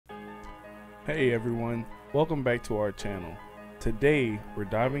Hey everyone, welcome back to our channel. Today we're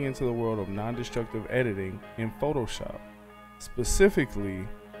diving into the world of non-destructive editing in Photoshop. Specifically,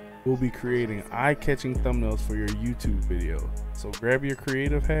 we'll be creating eye-catching thumbnails for your YouTube video. So grab your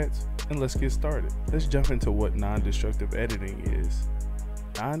creative hats and let's get started. Let's jump into what non-destructive editing is.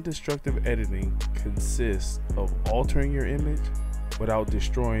 Non-destructive editing consists of altering your image without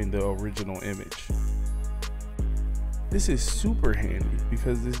destroying the original image. This is super handy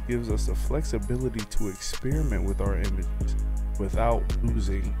because this gives us the flexibility to experiment with our images without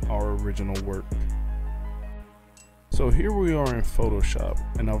losing our original work. So here we are in Photoshop,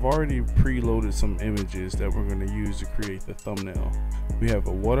 and I've already preloaded some images that we're going to use to create the thumbnail. We have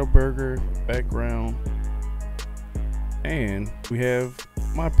a Whataburger background, and we have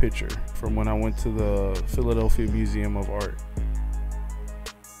my picture from when I went to the Philadelphia Museum of Art.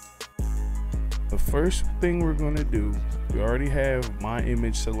 The first thing we're going to do, we already have my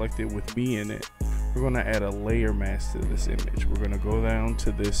image selected with me in it. We're going to add a layer mask to this image. We're going to go down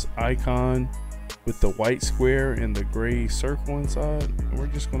to this icon with the white square and the gray circle inside, and we're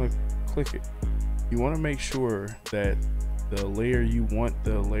just going to click it. You want to make sure that the layer you want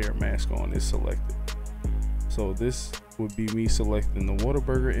the layer mask on is selected. So this would be me selecting the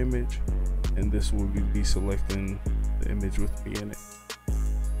Whataburger image, and this would be me selecting the image with me in it.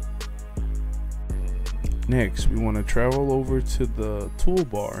 Next, we want to travel over to the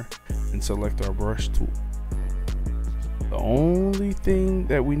toolbar and select our brush tool. The only thing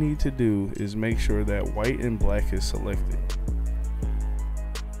that we need to do is make sure that white and black is selected.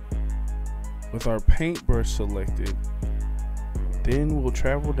 With our paintbrush selected, then we'll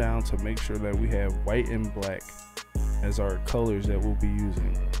travel down to make sure that we have white and black as our colors that we'll be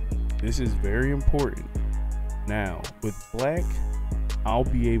using. This is very important. Now, with black, I'll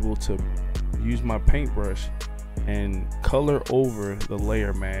be able to use my paintbrush and color over the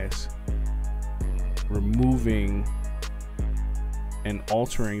layer mask, removing and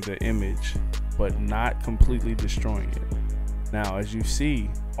altering the image but not completely destroying it. Now, as you see,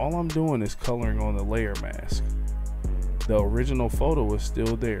 all I'm doing is coloring on the layer mask. The original photo is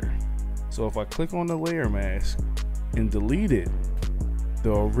still there. So if I click on the layer mask and delete it,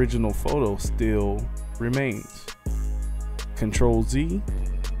 the original photo still remains. Control Z,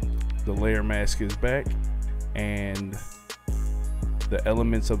 the layer mask is back, and the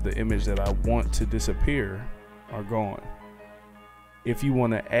elements of the image that I want to disappear are gone. If you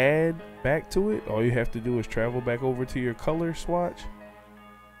want to add back to it, all you have to do is travel back over to your color swatch,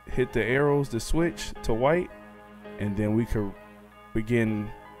 hit the arrows to switch to white, and then we could begin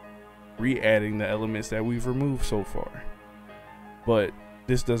re-adding the elements that we've removed so far. But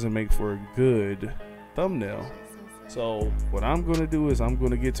this doesn't make for a good thumbnail. So what I'm going to do is I'm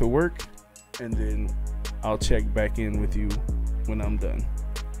going to get to work, and then I'll check back in with you when I'm done.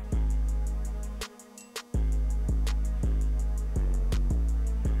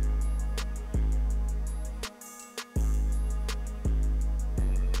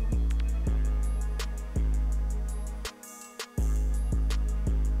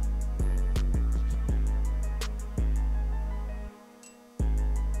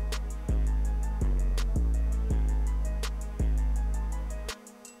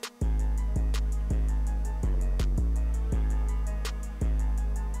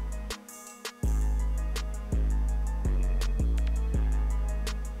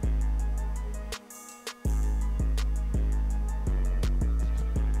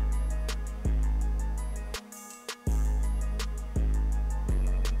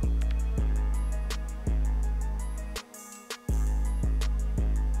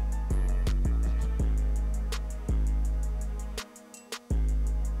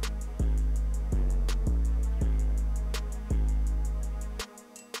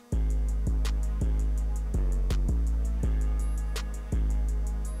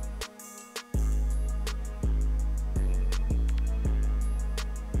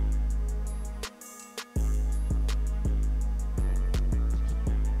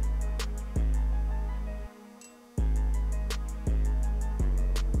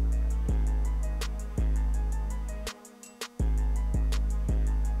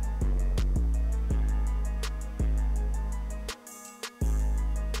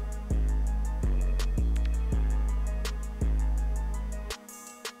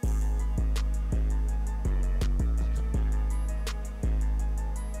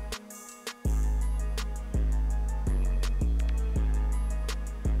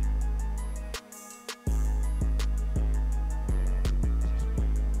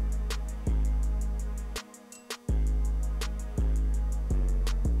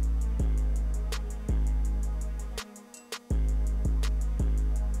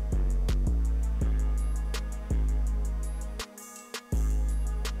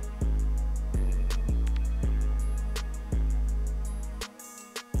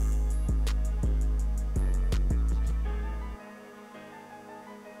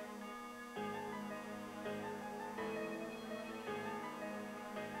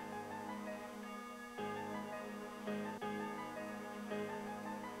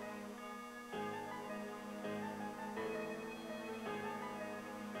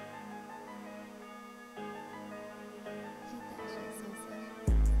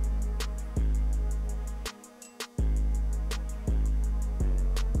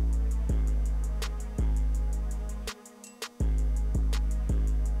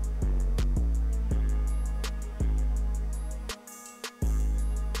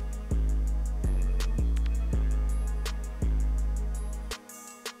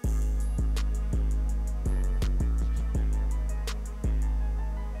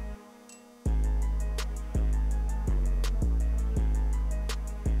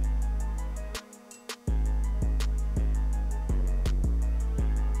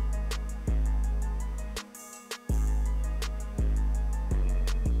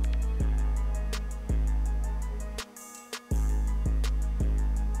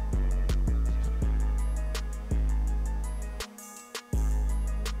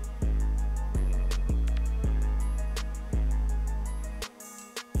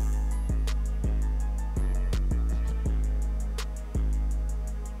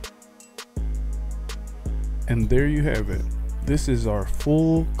 And there you have it. This is our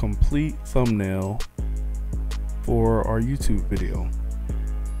full complete thumbnail for our YouTube video.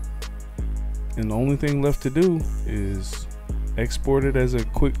 And the only thing left to do is export it as a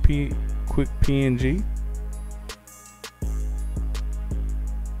quick PNG.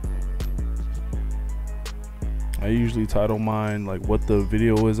 I usually title mine like what the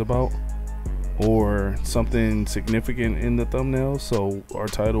video is about or something significant in the thumbnail. So our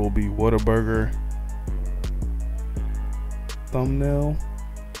title will be Whataburger thumbnail.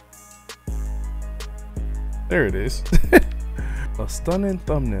 There it is. A stunning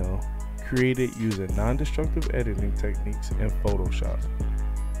thumbnail created using non-destructive editing techniques in Photoshop.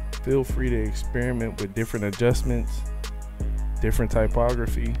 Feel free to experiment with different adjustments, different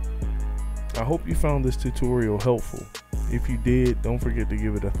typography. I hope you found this tutorial helpful. If you did, don't forget to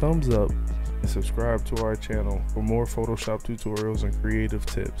give it a thumbs up and subscribe to our channel for more Photoshop tutorials and creative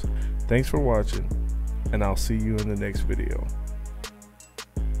tips. Thanks for watching, and I'll see you in the next video.